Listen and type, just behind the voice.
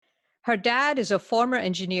Her dad is a former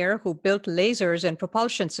engineer who built lasers and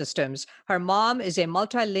propulsion systems. Her mom is a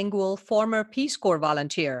multilingual former Peace Corps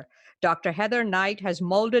volunteer. Dr. Heather Knight has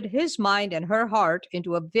molded his mind and her heart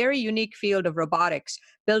into a very unique field of robotics,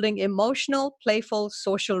 building emotional, playful,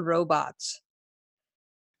 social robots.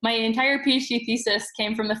 My entire PhD thesis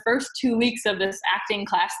came from the first 2 weeks of this acting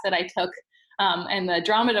class that I took in the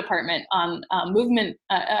drama department on movement.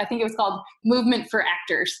 I think it was called Movement for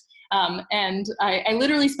Actors. And I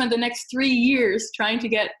literally spent the next 3 years trying to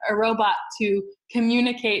get a robot to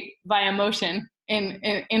communicate via motion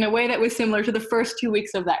in a way that was similar to the first 2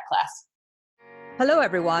 weeks of that class. Hello,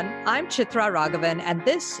 everyone. I'm Chitra Raghavan, and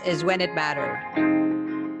this is When It Mattered.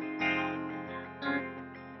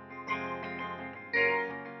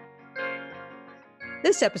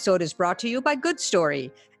 This episode is brought to you by Good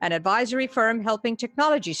Story, an advisory firm helping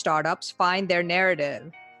technology startups find their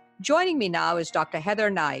narrative. Joining me now is Dr. Heather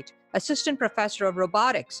Knight, Assistant Professor of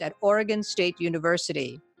Robotics at Oregon State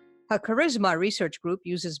University. Her Charisma research group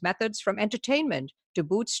uses methods from entertainment to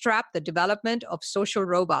bootstrap the development of social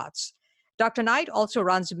robots. Dr. Knight also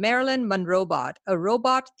runs Marilyn Monrobot, a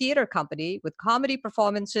robot theater company with comedy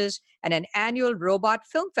performances and an annual robot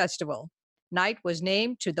film festival. Knight was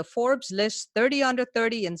named to the Forbes list 30 under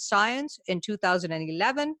 30 in science in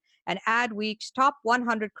 2011 and Adweek's top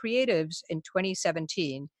 100 creatives in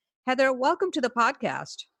 2017. Heather, welcome to the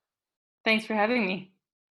podcast. Thanks for having me.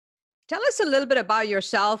 Tell us a little bit about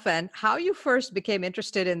yourself and how you first became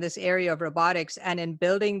interested in this area of robotics and in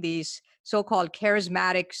building these so-called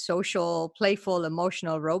charismatic, social, playful,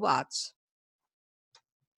 emotional robots.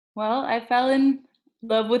 Well, I fell in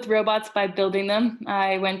love with robots by building them.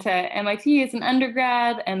 I went to MIT as an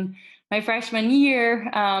undergrad, and my freshman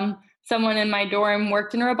year, someone in my dorm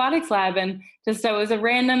worked in a robotics lab, and just so it was a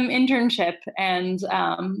random internship, and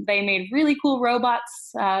they made really cool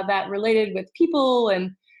robots that related with people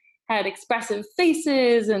and had expressive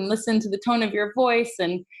faces and listened to the tone of your voice,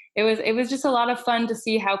 and it was just a lot of fun to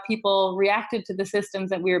see how people reacted to the systems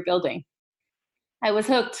that we were building. I was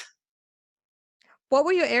hooked. What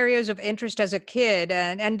were your areas of interest as a kid,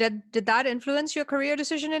 and did that influence your career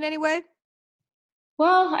decision in any way?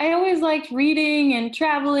 Well, I always liked reading and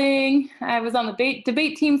traveling. I was on the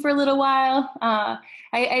debate team for a little while.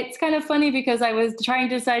 It's kind of funny because I was trying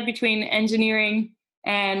to decide between engineering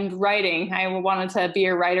and writing. I wanted to be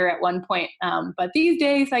a writer at one point. But these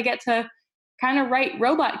days, I get to kind of write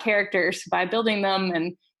robot characters by building them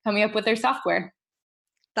and coming up with their software.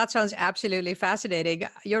 That sounds absolutely fascinating.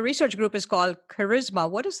 Your research group is called Charisma.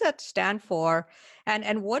 What does that stand for?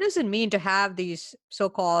 And what does it mean to have these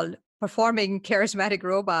so-called performing charismatic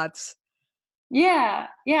robots? Yeah,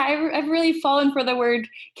 I've really fallen for the word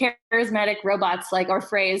charismatic robots, like, or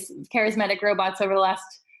phrase charismatic robots over the last,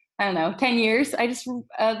 I don't know, 10 years. I just,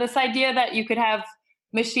 this idea that you could have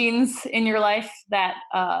machines in your life that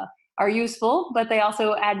are useful, but they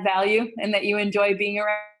also add value and that you enjoy being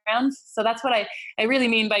around. So that's what I really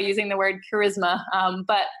mean by using the word charisma.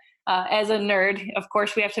 But as a nerd, of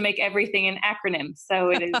course, we have to make everything an acronym. So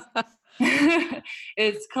it is,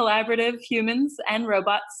 it's collaborative humans and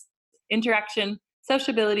robots, interaction,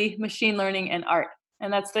 sociability, machine learning, and art.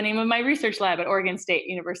 And that's the name of my research lab at Oregon State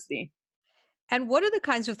University. And what are the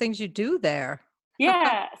kinds of things you do there?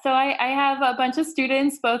 Yeah, so I have a bunch of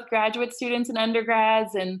students, both graduate students and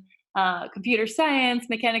undergrads, and computer science,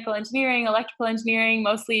 mechanical engineering, electrical engineering,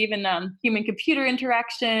 mostly even human-computer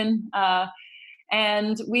interaction.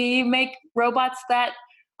 And we make robots that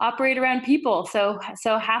operate around people. So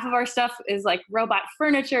half of our stuff is like robot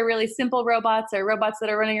furniture, really simple robots, or robots that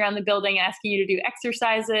are running around the building asking you to do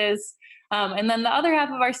exercises. And then the other half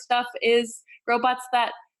of our stuff is robots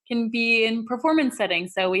that can be in performance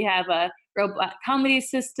settings. So we have a robot comedy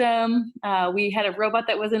system. We had a robot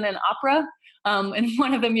that was in an opera in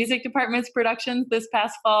one of the music department's productions this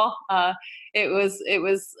past fall. It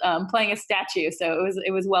was playing a statue, so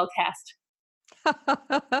it was well cast.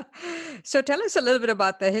 So tell us a little bit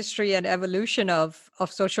about the history and evolution of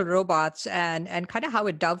social robots and kind of how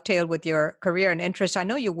it dovetailed with your career and interest. I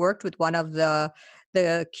know you worked with one of the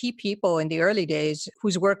key people in the early days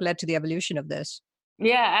whose work led to the evolution of this.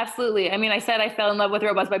 Yeah, absolutely. I mean, I said I fell in love with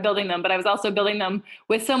robots by building them, but I was also building them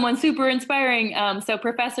with someone super inspiring. So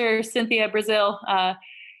Professor Cynthia Brazil,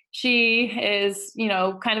 she is,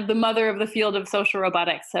 kind of the mother of the field of social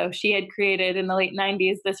robotics. So she had created in the late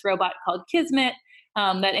 90s this robot called Kismet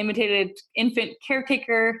that imitated infant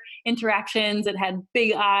caretaker interactions. It had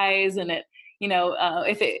big eyes, and it,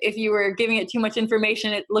 if you were giving it too much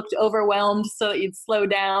information, it looked overwhelmed, so that you'd slow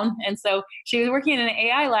down. And so she was working in an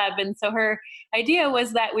AI lab, and so her idea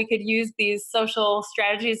was that we could use these social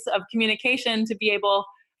strategies of communication to be able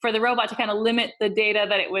for the robot to kind of limit the data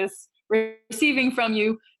that it was receiving from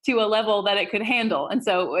you to a level that it could handle. And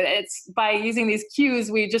so it's by using these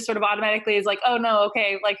cues, we just sort of automatically is like, oh no,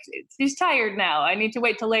 okay, like she's tired now, I need to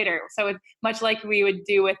wait till later. So it's much like we would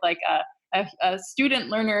do with like a student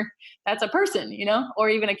learner that's a person, or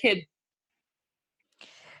even a kid.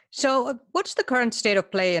 So, what's the current state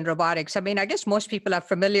of play in robotics? I mean, I guess most people are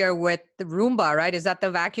familiar with the Roomba, right? Is that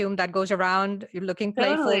the vacuum that goes around looking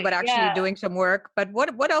playful, Totally, but actually yeah. doing some work? But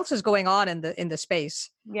what else is going on in the space?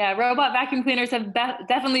 Yeah, robot vacuum cleaners have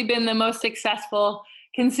definitely been the most successful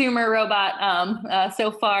consumer robot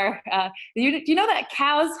so far. Do you know that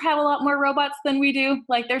cows have a lot more robots than we do?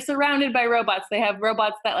 Like they're surrounded by robots. They have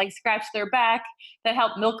robots that like scratch their back, that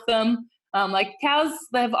help milk them. Like cows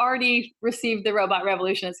that have already received the robot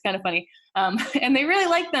revolution. It's kind of funny. And they really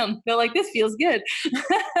like them. They're like, this feels good.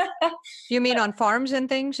 You mean on farms and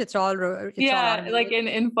things? It's all Yeah, automated? like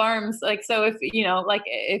in farms. Like, so if, like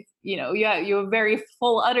if, you have very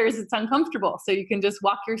full udders, it's uncomfortable. So you can just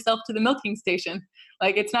walk yourself to the milking station.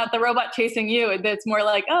 Like it's not the robot chasing you. It's more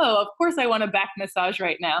like, oh, of course I want a back massage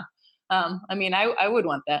right now. I mean, I would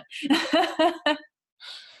want that.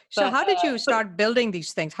 So, But how did you start building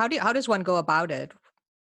these things? How does one go about it?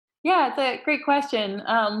 yeah, it's a great question.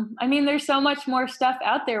 I mean, there's so much more stuff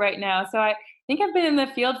out there right now. So I think I've been in the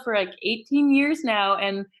field for like 18 years now.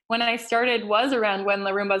 And when I started was around when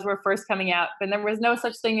the Roombas were first coming out. And there was no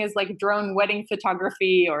such thing as like drone wedding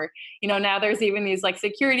photography or, now there's even these like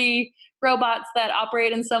security robots that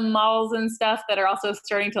operate in some malls and stuff that are also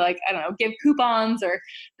starting to like, I don't know, give coupons or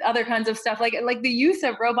other kinds of stuff. Like the use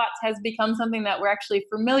of robots has become something that we're actually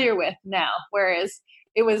familiar with now. Whereas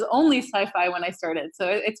it was only sci-fi when I started. So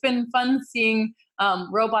it's been fun seeing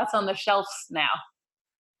robots on the shelves now.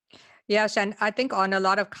 Yes, and I think on a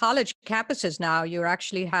lot of college campuses now, you're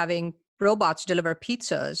actually having robots deliver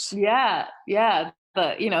pizzas. Yeah, yeah.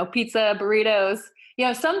 The pizza, burritos.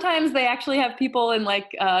 Sometimes they actually have people in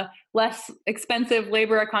like less expensive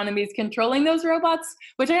labor economies controlling those robots,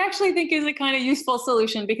 which I actually think is a kind of useful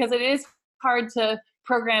solution because it is hard to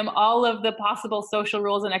program all of the possible social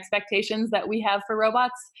rules and expectations that we have for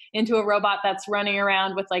robots into a robot that's running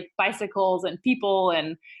around with like bicycles and people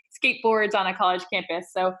and skateboards on a college campus.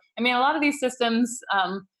 So, I mean, a lot of these systems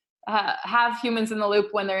have humans in the loop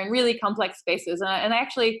when they're in really complex spaces. And I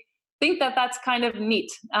actually think that that's kind of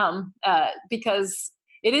neat because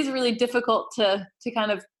it is really difficult to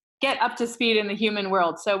kind of get up to speed in the human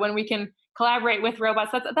world. So when we can collaborate with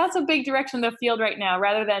robots, that's a big direction of the field right now,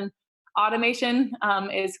 rather than automation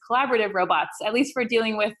is collaborative robots, at least for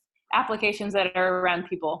dealing with applications that are around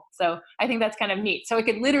people. So I think that's kind of neat. So it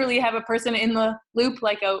could literally have a person in the loop,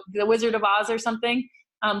 like the Wizard of Oz or something,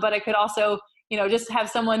 but it could also just have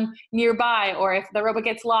someone nearby, or if the robot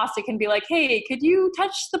gets lost, it can be like, hey, could you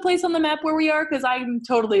touch the place on the map where we are? Because I'm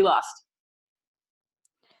totally lost.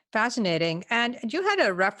 Fascinating. And you had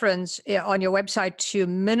a reference on your website to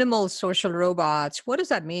minimal social robots. What does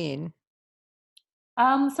that mean?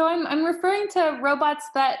 So I'm referring to robots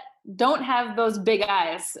that don't have those big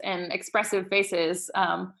eyes and expressive faces.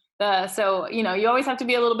 So you always have to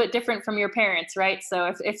be a little bit different from your parents, right?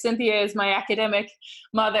 So if Cynthia is my academic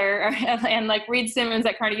mother, and like Reed Simmons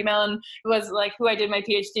at Carnegie Mellon was like who I did my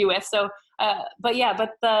PhD with. So,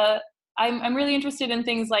 I'm really interested in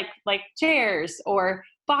things like chairs or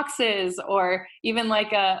boxes, or even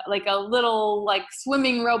like a little like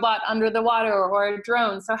swimming robot under the water, or a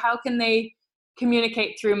drone. So how can they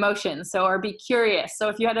communicate through motion? So, or be curious. So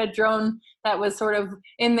if you had a drone that was sort of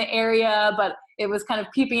in the area, but it was kind of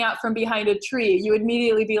peeping out from behind a tree, you would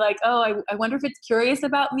immediately be like, oh, I wonder if it's curious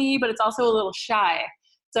about me, but it's also a little shy.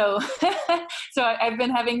 So, so I've been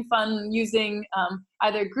having fun using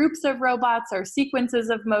either groups of robots or sequences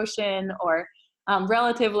of motion or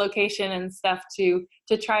relative location and stuff to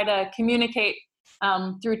try to communicate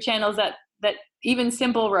through channels that even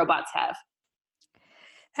simple robots have.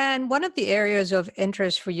 And one of the areas of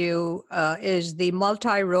interest for you is the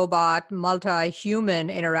multi-robot, multi-human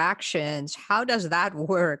interactions. How does that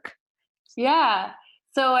work? Yeah.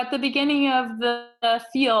 So at the beginning of the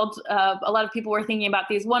field, a lot of people were thinking about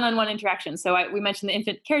these one-on-one interactions. So we mentioned the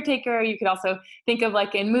infant caretaker. You could also think of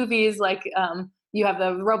like in movies, like you have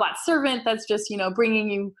the robot servant that's just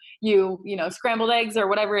bringing you scrambled eggs or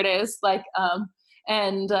whatever it is. Like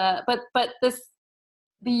but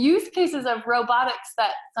the use cases of robotics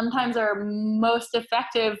that sometimes are most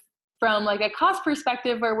effective from like a cost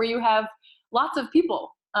perspective where you have lots of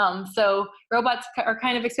people. So robots are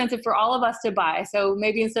kind of expensive for all of us to buy. So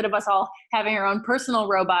maybe instead of us all having our own personal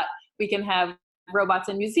robot, we can have robots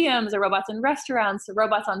in museums or robots in restaurants or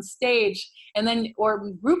robots on stage, and then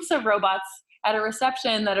or groups of robots at a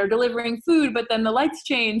reception that are delivering food, but then the lights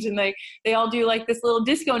change and they all do like this little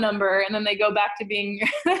disco number, and then they go back to being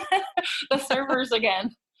the servers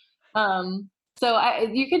again. So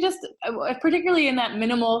you could just, particularly in that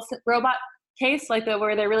minimal robot case, like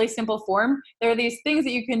where they're really simple form, there are these things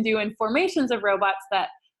that you can do in formations of robots that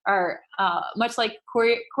are much like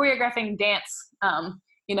choreographing dance,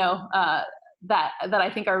 that I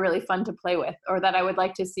think are really fun to play with, or that I would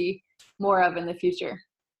like to see more of in the future.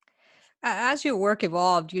 As your work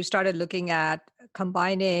evolved, you started looking at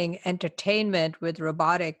combining entertainment with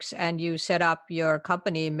robotics, and you set up your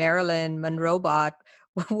company, Marilyn Monrobot.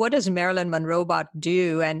 What does Marilyn Monrobot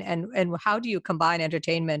do, and how do you combine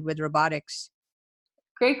entertainment with robotics?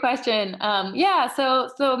 Great question.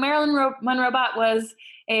 So Marilyn Monrobot was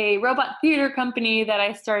a robot theater company that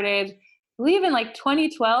I started, I believe, in like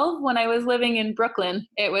 2012 when I was living in Brooklyn.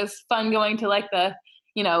 It was fun going to like the,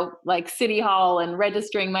 like City Hall and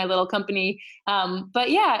registering my little company.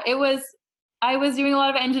 But yeah, I was doing a lot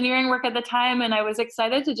of engineering work at the time, and I was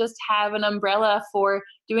excited to just have an umbrella for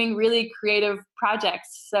doing really creative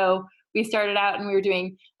projects. So we started out and we were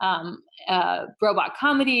doing robot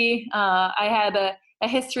comedy. I had a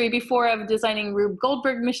history before of designing Rube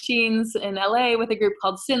Goldberg machines in LA with a group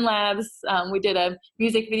called SynLabs. We did a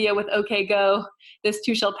music video with OK Go, This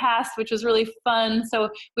Too Shall Pass, which was really fun. So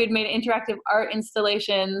we had made interactive art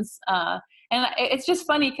installations. And it's just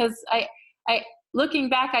funny because I looking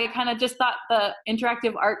back, I kind of just thought the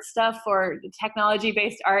interactive art stuff or the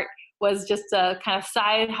technology-based art was just a kind of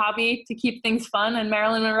side hobby to keep things fun. And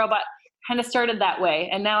Marilyn Monrobot kind of started that way.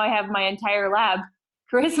 And now I have my entire lab,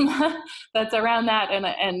 Charisma, that's around that,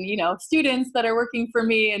 and students that are working for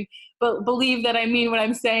me and believe that I mean what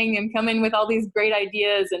I'm saying and come in with all these great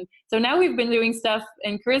ideas. And so now we've been doing stuff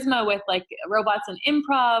in Charisma with like robots and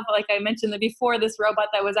improv. Like I mentioned before, this robot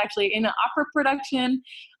that was actually in an opera production,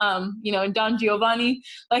 in Don Giovanni.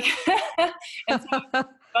 Like, and so it's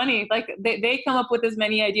funny. Like they come up with as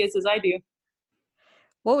many ideas as I do.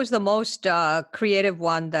 What was the most creative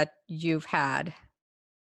one that you've had?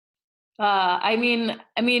 I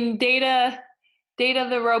mean, Data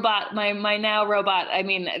the robot, my now robot. I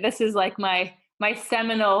mean, this is like my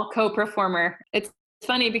seminal co-performer. It's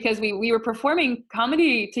funny because we were performing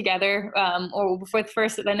comedy together, or with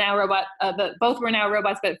first the Now Robot, both were Now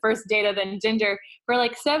Robots, but first Data, then Ginger, for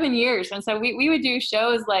like 7 years. And so we would do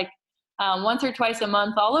shows like once or twice a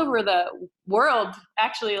month all over the world.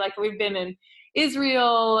 Actually, like we've been in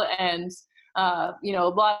Israel and a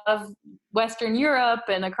lot of Western Europe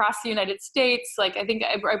and across the United States. Like I think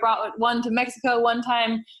I brought one to Mexico one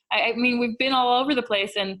time. I mean, we've been all over the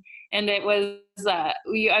place, and it was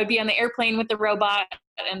I'd be on the airplane with the robot,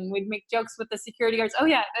 and we'd make jokes with the security guards. Oh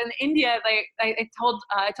yeah, in India, I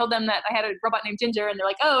told them that I had a robot named Ginger, and they're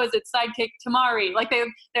like, oh, is it sidekick Tamari? Like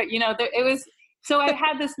it was. So I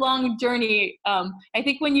had this long journey. I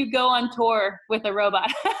think when you go on tour with a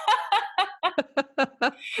robot.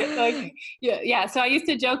 Like, yeah. So I used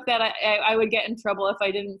to joke that I would get in trouble if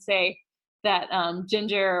I didn't say that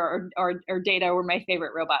Ginger or Data were my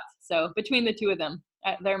favorite robots. So between the two of them,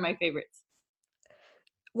 they're my favorites.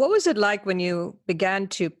 What was it like when you began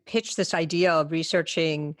to pitch this idea of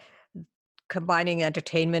researching combining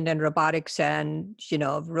entertainment and robotics and,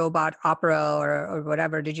 robot opera or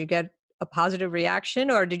whatever? Did you get a positive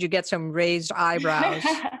reaction, or did you get some raised eyebrows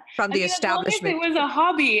from the establishment? As long as it was a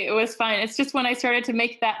hobby, it was fine. It's just when I started to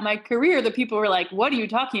make that my career, the people were like, what are you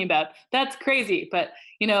talking about? That's crazy. But,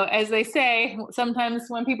 as they say, sometimes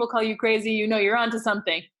when people call you crazy, you're onto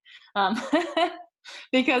something.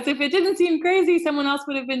 Because if it didn't seem crazy, someone else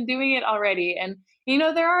would have been doing it already. And,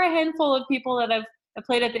 there are a handful of people that have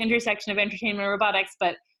played at the intersection of entertainment and robotics,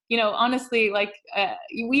 but honestly, like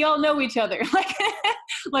we all know each other,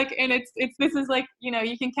 and this is like,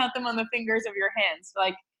 you can count them on the fingers of your hands.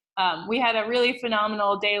 Like we had a really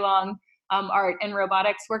phenomenal day-long art and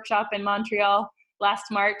robotics workshop in Montreal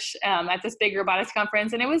last March at this big robotics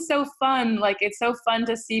conference, and it was so fun. Like it's so fun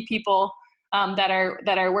to see people that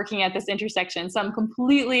are working at this intersection. Some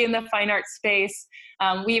completely in the fine arts space.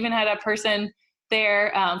 We even had a person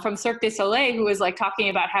there from Cirque du Soleil who was like talking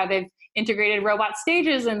about how they've integrated robot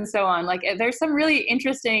stages and so on. Like there's some really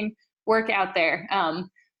interesting work out there.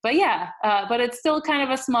 But it's still kind of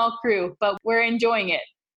a small crew, but we're enjoying it.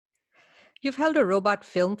 You've held a robot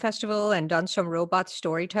film festival and done some robot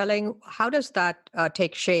storytelling. How does that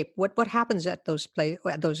take shape? What happens at those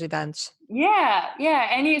events? Yeah.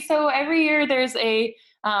 So every year there's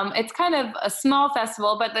it's kind of a small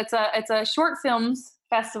festival, but it's a short films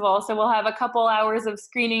festival. So we'll have a couple hours of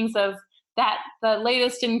screenings of the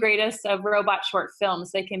latest and greatest of robot short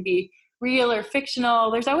films. They can be real or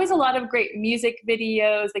fictional. There's always a lot of great music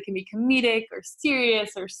videos. They can be comedic or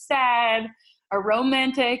serious or sad or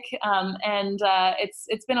romantic.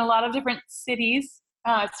 It's been a lot of different cities.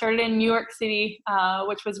 It started in New York City,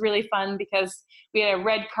 which was really fun because we had a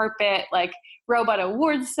red carpet, like robot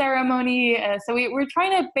awards ceremony. So we're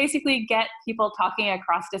trying to basically get people talking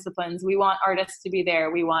across disciplines. We want artists to be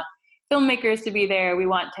there. We want filmmakers to be there. We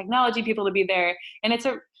want technology people to be there. And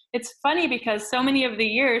it's funny because so many of the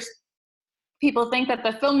years, people think that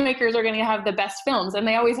the filmmakers are going to have the best films, and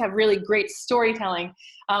they always have really great storytelling.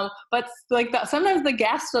 But like sometimes the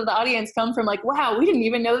gasps of the audience come from like, wow, we didn't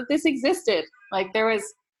even know that this existed. Like there was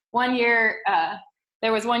one year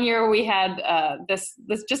where we had this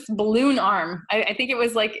just balloon arm. I think it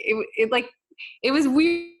was like it was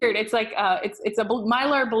weird. It's like it's a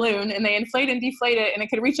Mylar balloon, and they inflate and deflate it, and it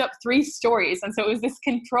could reach up 3 stories. And so it was this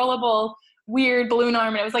controllable weird balloon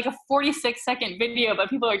arm, and it was like a 46-second video, but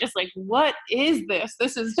people are just like, what is this?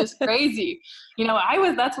 This is just crazy.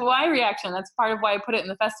 That's my reaction. That's part of why I put it in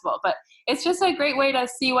the festival. But it's just a great way to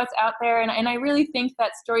see what's out there. And I really think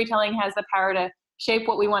that storytelling has the power to shape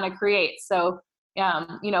what we want to create. So,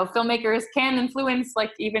 filmmakers can influence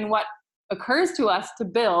like even what occurs to us to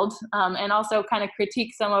build, and also kind of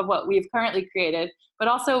critique some of what we've currently created. But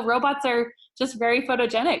also robots are just very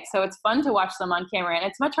photogenic, so it's fun to watch them on camera, and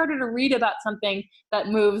it's much harder to read about something that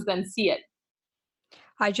moves than see it.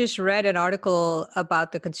 I just read an article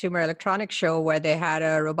about the Consumer Electronics Show where they had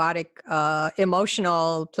a robotic,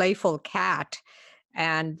 emotional, playful cat,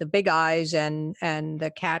 and the big eyes, and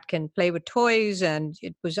the cat can play with toys, and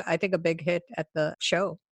it was, I think, a big hit at the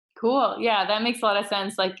show. Cool. Yeah, that makes a lot of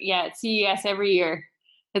sense. Like, yeah, at CES every year.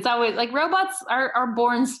 It's always like robots are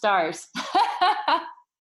born stars.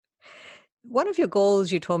 One of your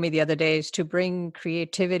goals, you told me the other day, is to bring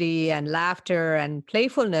creativity and laughter and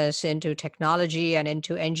playfulness into technology and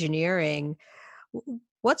into engineering.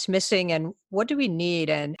 What's missing, and what do we need,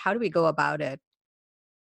 and how do we go about it?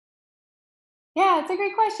 Yeah, it's a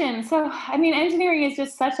great question. So, I mean, engineering is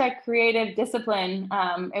just such a creative discipline.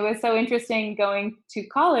 It was so interesting going to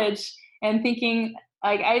college and thinking,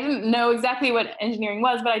 like, I didn't know exactly what engineering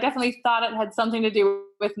was, but I definitely thought it had something to do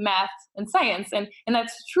with math and science, and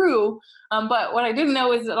that's true. But what I didn't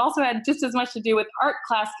know is it also had just as much to do with art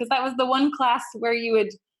class, because that was the one class where you would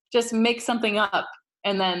just make something up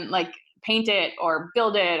and then like paint it or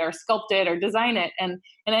build it or sculpt it or design it. And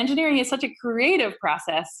engineering is such a creative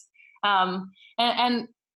process. And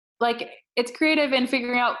like it's creative in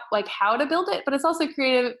figuring out like how to build it, but it's also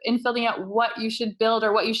creative in filling out what you should build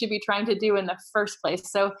or what you should be trying to do in the first place.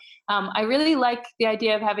 So I really like the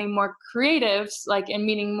idea of having more creatives, like, and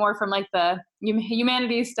meaning more from like the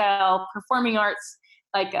humanities style, performing arts,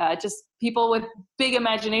 like just people with big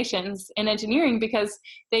imaginations in engineering, because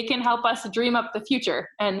they can help us dream up the future.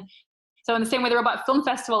 And so in the same way the Robot Film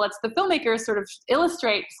Festival lets the filmmakers sort of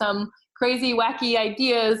illustrate some crazy, wacky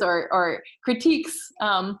ideas or critiques,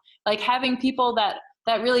 like having people that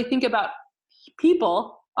really think about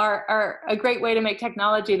people are a great way to make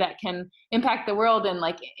technology that can impact the world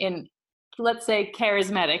in let's say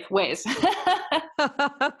charismatic ways.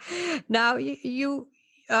 Now, you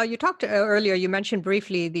talked earlier, you mentioned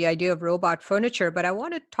briefly the idea of robot furniture, but I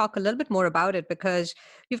want to talk a little bit more about it because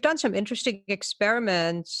you've done some interesting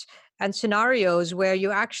experiments and scenarios where you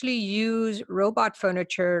actually use robot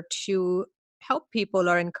furniture to help people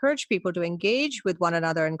or encourage people to engage with one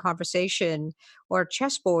another in conversation, or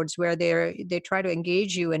chessboards where they try to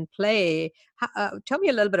engage you in play. Tell me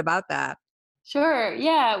a little bit about that. Sure.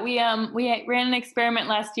 Yeah, we ran an experiment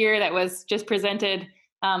last year that was just presented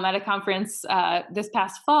at a conference this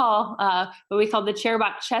past fall, what we called the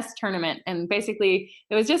Chairbot Chess Tournament. And basically,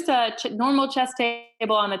 it was just a normal chess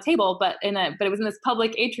table on a table, but it was in this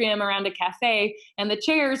public atrium around a cafe. And the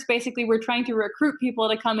chairs basically were trying to recruit people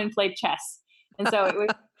to come and play chess. And so it was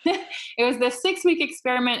it was this 6-week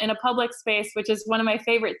experiment in a public space, which is one of my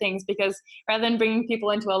favorite things, because rather than bringing people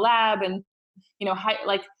into a lab and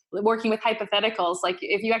like working with hypotheticals, like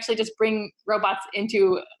if you actually just bring robots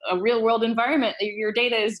into a real world environment, your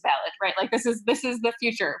data is valid, right? Like this is the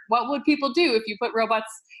future. What would people do if you put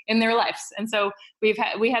robots in their lives? And so we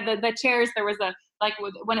had the chairs. There was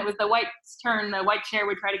when it was the white's turn, the white chair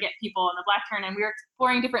would try to get people in the black turn, and we were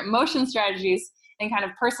exploring different motion strategies and kind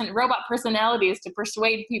of robot personalities to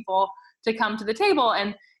persuade people to come to the table.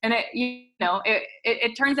 And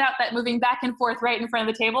it turns out that moving back and forth right in front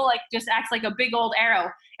of the table like just acts like a big old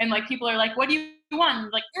arrow, and like people are like, what do you want?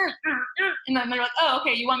 And like and then they're like, oh,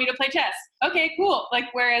 okay, you want me to play chess? Okay, cool. Like,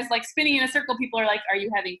 whereas like spinning in a circle, people are like, are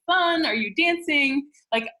you having fun? Are you dancing?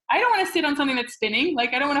 Like, I don't want to sit on something that's spinning.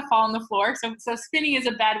 Like, I don't want to fall on the floor. So spinning is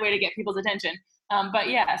a bad way to get people's attention. But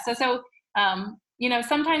yeah, so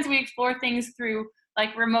Sometimes we explore things through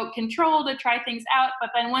like remote control to try things out,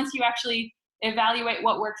 but then once you actually evaluate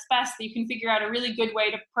what works best, you can figure out a really good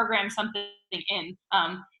way to program something in.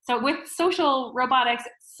 So with social robotics,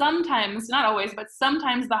 sometimes, not always, but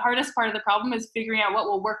sometimes the hardest part of the problem is figuring out what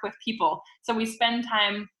will work with people. So we spend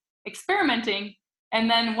time experimenting, and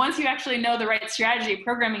then once you actually know the right strategy,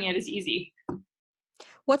 programming it is easy.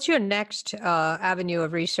 What's your next avenue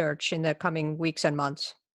of research in the coming weeks and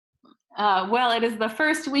months? Well, it is the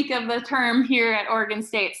first week of the term here at Oregon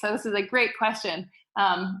State, so this is a great question.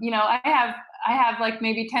 I have like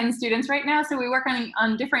maybe 10 students right now, so we work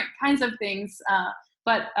on different kinds of things.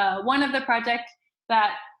 But one of the projects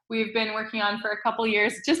that we've been working on for a couple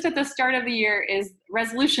years, just at the start of the year, is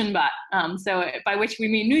Resolution Bot. So by which we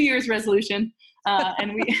mean New Year's resolution.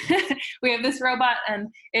 And we have this robot, and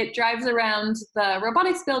it drives around the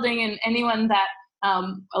robotics building, and anyone that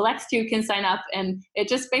elects to can sign up, and it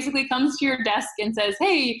just basically comes to your desk and says,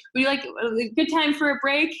 hey, would you like a good time for a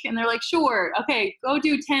break? And they're like, sure, okay, go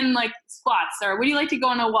do 10 like squats, or would you like to go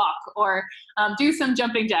on a walk, or do some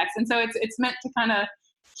jumping jacks? And so it's meant to kind of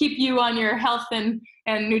keep you on your health and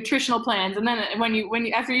nutritional plans. And then when you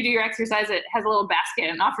after you do your exercise, it has a little basket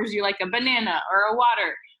and offers you like a banana or a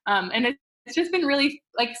water. And it's just been really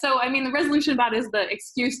the Resolution Bot is the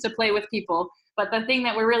excuse to play with people. But the thing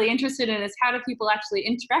that we're really interested in is how do people actually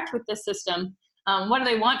interact with this system? What do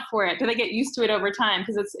they want for it? Do they get used to it over time?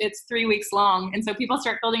 Because it's 3 weeks long. And so people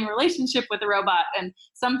start building a relationship with the robot. And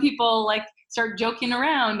some people like start joking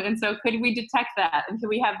around. And so could we detect that? And could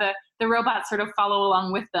we have the robot sort of follow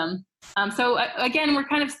along with them? Again, we're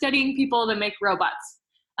kind of studying people to make robots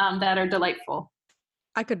that are delightful.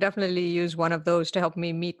 I could definitely use one of those to help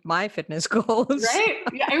me meet my fitness goals. Right?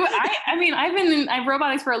 Yeah, I've been in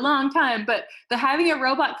robotics for a long time, but having a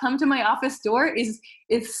robot come to my office door is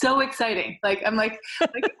so exciting. Like I'm like I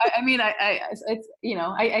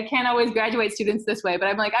can't always graduate students this way, but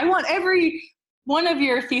I'm like, I want every one of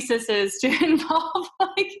your theses to involve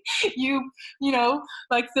like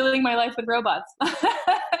filling my life with robots,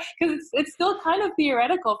 because it's still kind of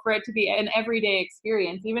theoretical for it to be an everyday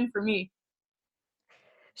experience, even for me.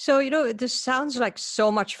 So, this sounds like so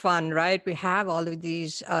much fun, right? We have all of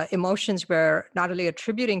these emotions we're not only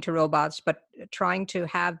attributing to robots, but trying to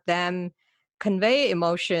have them convey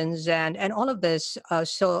emotions and all of this.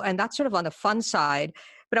 And that's sort of on the fun side.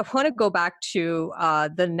 But I want to go back to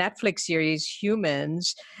the Netflix series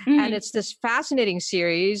Humans. And it's this fascinating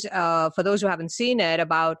series, for those who haven't seen it,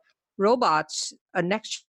 about robots, a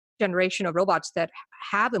next generation of robots that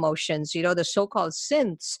have emotions, the so-called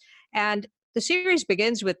synths. And the series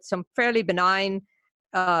begins with some fairly benign,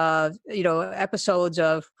 episodes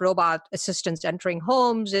of robot assistants entering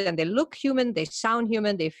homes, and they look human, they sound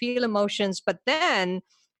human, they feel emotions. But then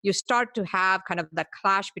you start to have kind of that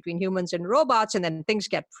clash between humans and robots, and then things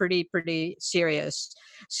get pretty, pretty serious.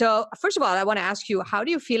 So first of all, I want to ask you, how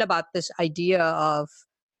do you feel about this idea of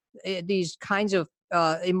these kinds of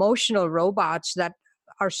emotional robots that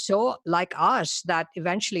are so like us that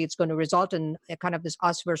eventually it's going to result in a kind of this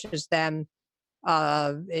us versus them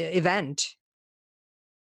event?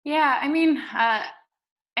 Yeah,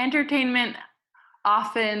 entertainment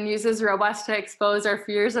often uses robots to expose our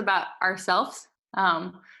fears about ourselves.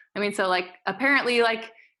 Apparently,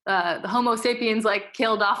 the Homo sapiens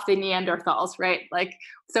killed off the Neanderthals, right?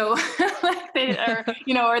 They are,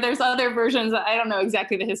 or there's other versions. I don't know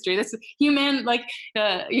exactly the history. This human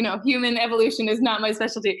evolution is not my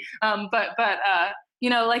specialty. The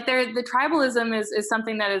tribalism is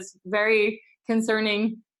something that is very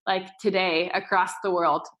concerning today across the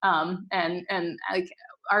world, and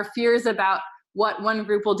our fears about what one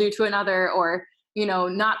group will do to another, or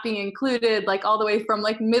not being included, all the way from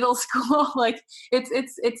middle school.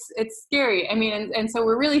 It's scary. And so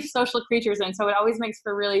we're really social creatures, and so it always makes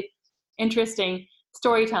for really interesting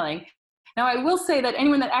storytelling. Now, I will say that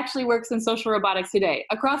anyone that actually works in social robotics today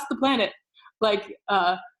across the planet,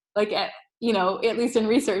 at least in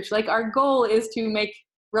research, our goal is to make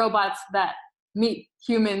robots that meet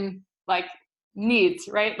human needs,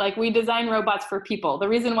 right? We design robots for people. The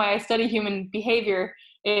reason why I study human behavior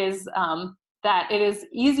is that it is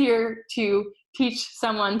easier to teach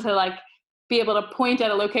someone to be able to point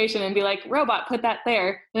at a location and be like, robot, put that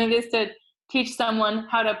there, than it is to teach someone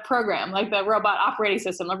how to program, the robot operating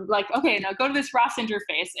system. Okay, now go to this ROS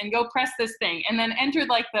interface and go press this thing, and then enter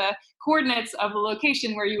the coordinates of the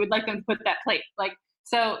location where you would like them to put that plate.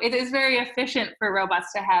 So it is very efficient for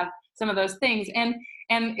robots to have some of those things. And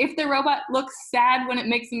if the robot looks sad when it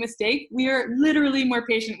makes a mistake, we are literally more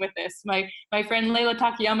patient with this. My friend Leila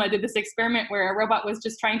Takayama did this experiment where a robot was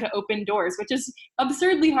just trying to open doors, which is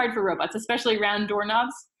absurdly hard for robots, especially round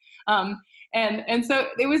doorknobs. And so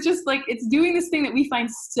it was just like, it's doing this thing that we find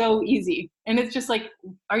so easy. And it's just like,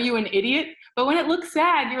 are you an idiot? But when it looks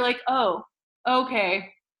sad, you're like, oh, okay,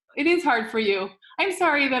 it is hard for you. I'm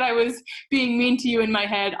sorry that I was being mean to you in my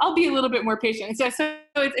head. I'll be a little bit more patient. So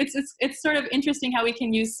it's sort of interesting how we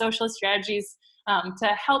can use social strategies to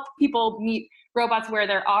help people meet robots where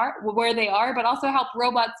they are, but also help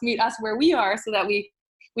robots meet us where we are, so that we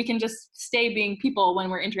can just stay being people when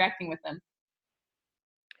we're interacting with them.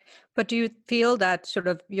 But do you feel that sort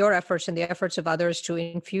of your efforts and the efforts of others to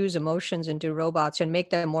infuse emotions into robots and make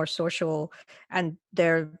them more social and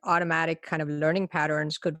their automatic kind of learning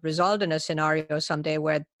patterns could result in a scenario someday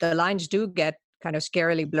where the lines do get kind of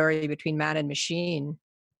scarily blurry between man and machine?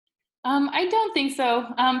 I don't think so.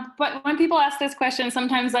 But when people ask this question,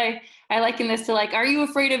 sometimes I liken this to like, are you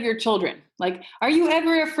afraid of your children? Like, are you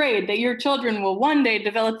ever afraid that your children will one day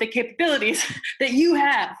develop the capabilities that you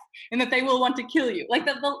have and that they will want to kill you? Like,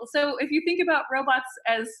 so if you think about robots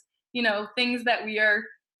as, things that we are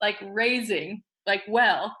like raising, like,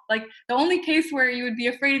 well, like the only case where you would be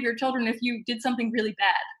afraid of your children if you did something really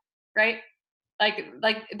bad, right?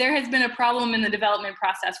 Like there has been a problem in the development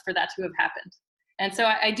process for that to have happened. And so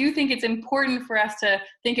I do think it's important for us to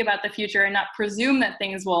think about the future and not presume that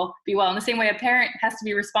things will be well. In the same way a parent has to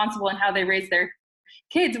be responsible in how they raise their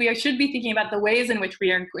kids, we should be thinking about the ways in which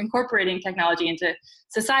we are incorporating technology into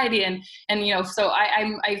society. And so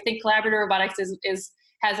I think collaborative robotics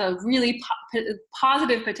has a really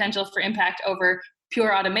positive potential for impact over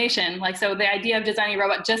pure automation. Like, so the idea of designing a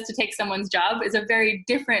robot just to take someone's job is a very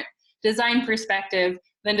different design perspective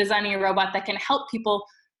than designing a robot that can help people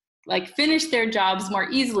like finish their jobs more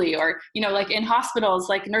easily. Or, like in hospitals,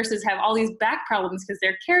 like nurses have all these back problems because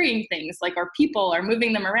they're carrying things, like, or people are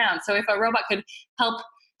moving them around. So if a robot could help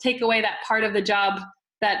take away that part of the job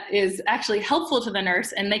that is actually helpful to the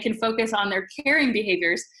nurse and they can focus on their caring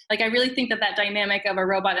behaviors, like I really think that dynamic of a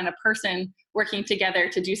robot and a person working together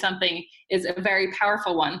to do something is a very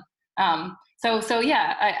powerful one. So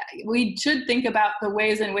yeah, we should think about the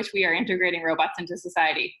ways in which we are integrating robots into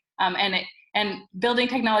society. And building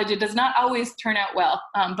technology does not always turn out well.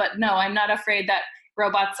 But no, I'm not afraid that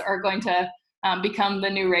robots are going to become the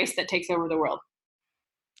new race that takes over the world.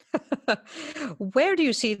 Where do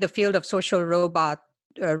you see the field of social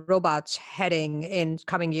robots heading in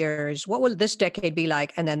coming years? What will this decade be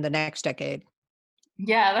like, and then the next decade?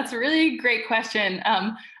 Yeah, that's a really great question.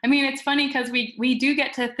 I mean, it's funny because we do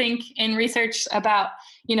get to think in research about,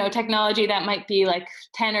 technology that might be like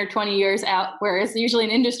 10 or 20 years out, whereas usually in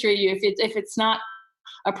industry, if it's not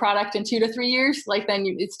a product in 2 to 3 years, like then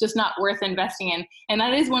it's just not worth investing in. And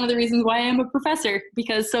that is one of the reasons why I'm a professor,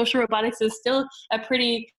 because social robotics is still a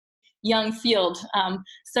pretty young field.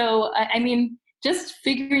 So I mean, just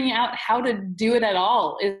figuring out how to do it at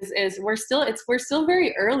all is we're still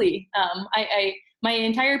very early. My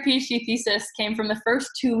entire PhD thesis came from the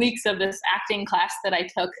first 2 weeks of this acting class that I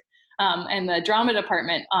took in the drama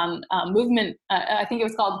department on movement. I think it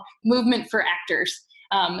was called Movement for Actors.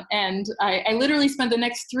 And I literally spent the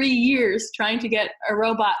next 3 years trying to get a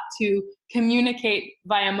robot to communicate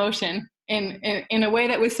via motion in a way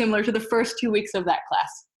that was similar to the first 2 weeks of that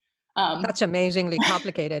class. That's amazingly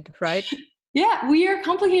complicated, right? Yeah, we are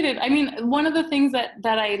complicated. I mean, one of the things that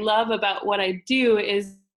I love about what I do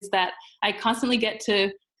is that I constantly get to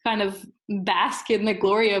kind of bask in the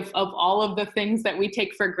glory of all of the things that we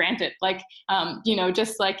take for granted. Like,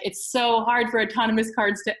 just like it's so hard for autonomous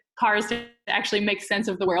cars to actually make sense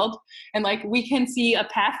of the world. And like we can see a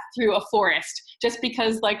path through a forest just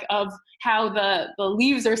because like of how the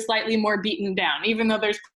leaves are slightly more beaten down, even though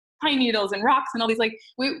there's pine needles and rocks and all these,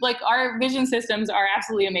 our vision systems are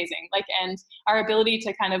absolutely amazing. Like, and our ability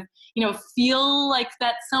to kind of, feel like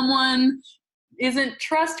that someone isn't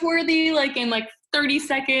trustworthy, like in like 30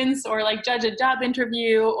 seconds, or like judge a job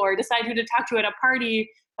interview or decide who to talk to at a party.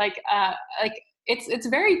 It's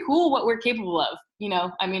very cool what we're capable of.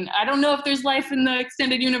 I mean, I don't know if there's life in the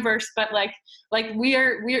extended universe, but like we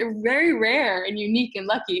are very rare and unique and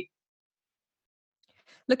lucky.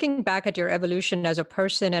 Looking back at your evolution as a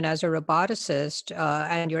person and as a roboticist,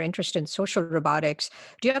 and your interest in social robotics,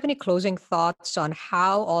 do you have any closing thoughts on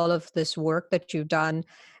how all of this work that you've done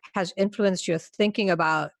has influenced your thinking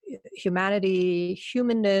about humanity,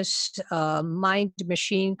 humanness,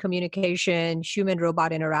 mind-machine communication,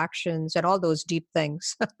 human-robot interactions, and all those deep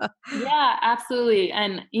things? Yeah, absolutely.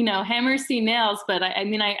 And, hammers see nails, but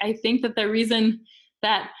I think that the reason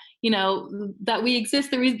that that we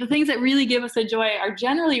exist, the things that really give us a joy are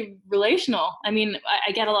generally relational. I mean,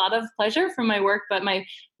 I get a lot of pleasure from my work, but my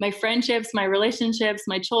friendships, my relationships,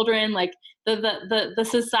 my children, like the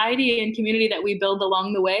society and community that we build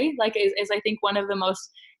along the way, like is I think one of the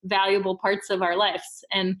most valuable parts of our lives.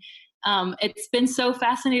 And it's been so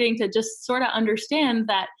fascinating to just sort of understand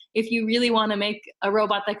that if you really want to make a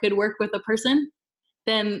robot that could work with a person,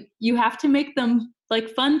 then you have to make them like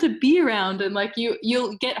fun to be around, and like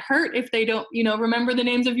you'll get hurt if they don't, remember the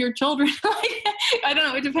names of your children. Like, I don't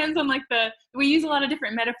know, it depends on we use a lot of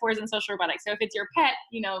different metaphors in social robotics. So if it's your pet,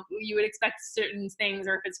 you would expect certain things,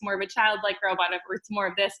 or if it's more of a childlike robot, or it's more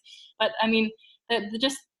of this. But I mean,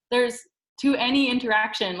 there's to any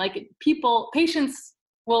interaction, like patients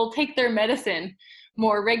will take their medicine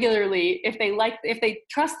more regularly if they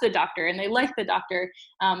trust the doctor and they like the doctor.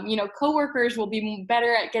 Coworkers will be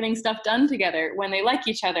better at getting stuff done together when they like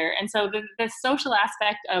each other. And so the social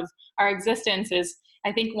aspect of our existence is,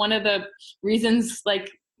 I think, one of the reasons life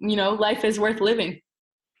is worth living.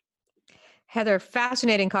 Heather,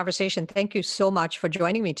 fascinating conversation. Thank you so much for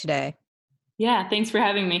joining me today. Yeah, thanks for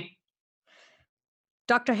having me.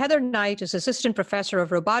 Dr. Heather Knight is Assistant Professor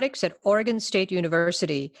of Robotics at Oregon State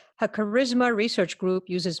University. Her Charisma Research Group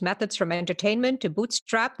uses methods from entertainment to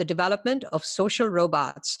bootstrap the development of social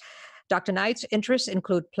robots. Dr. Knight's interests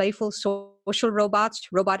include playful social robots,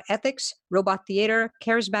 robot ethics, robot theater,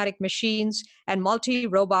 charismatic machines, and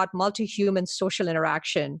multi-robot, multi-human social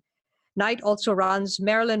interaction. Knight also runs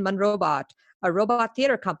Marilyn Monrobot, a robot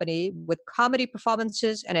theater company with comedy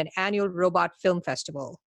performances and an annual robot film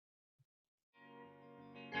festival.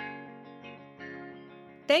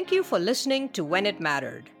 Thank you for listening to When It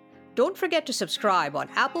Mattered. Don't forget to subscribe on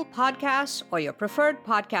Apple Podcasts or your preferred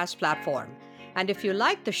podcast platform. And if you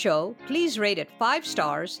like the show, please rate it 5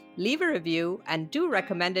 stars, leave a review, and do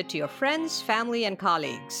recommend it to your friends, family, and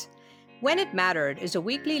colleagues. When It Mattered is a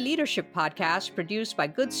weekly leadership podcast produced by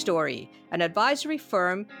Good Story, an advisory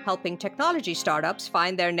firm helping technology startups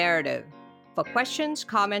find their narrative. For questions,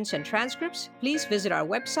 comments, and transcripts, please visit our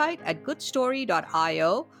website at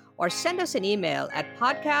goodstory.io or send us an email at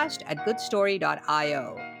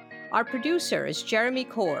podcast@goodstory.io. Our producer is Jeremy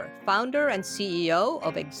Kaur, founder and CEO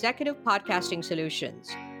of Executive Podcasting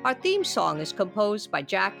Solutions. Our theme song is composed by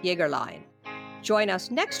Jack Yeagerline. Join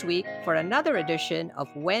us next week for another edition of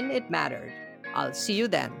When It Mattered. I'll see you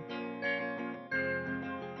then.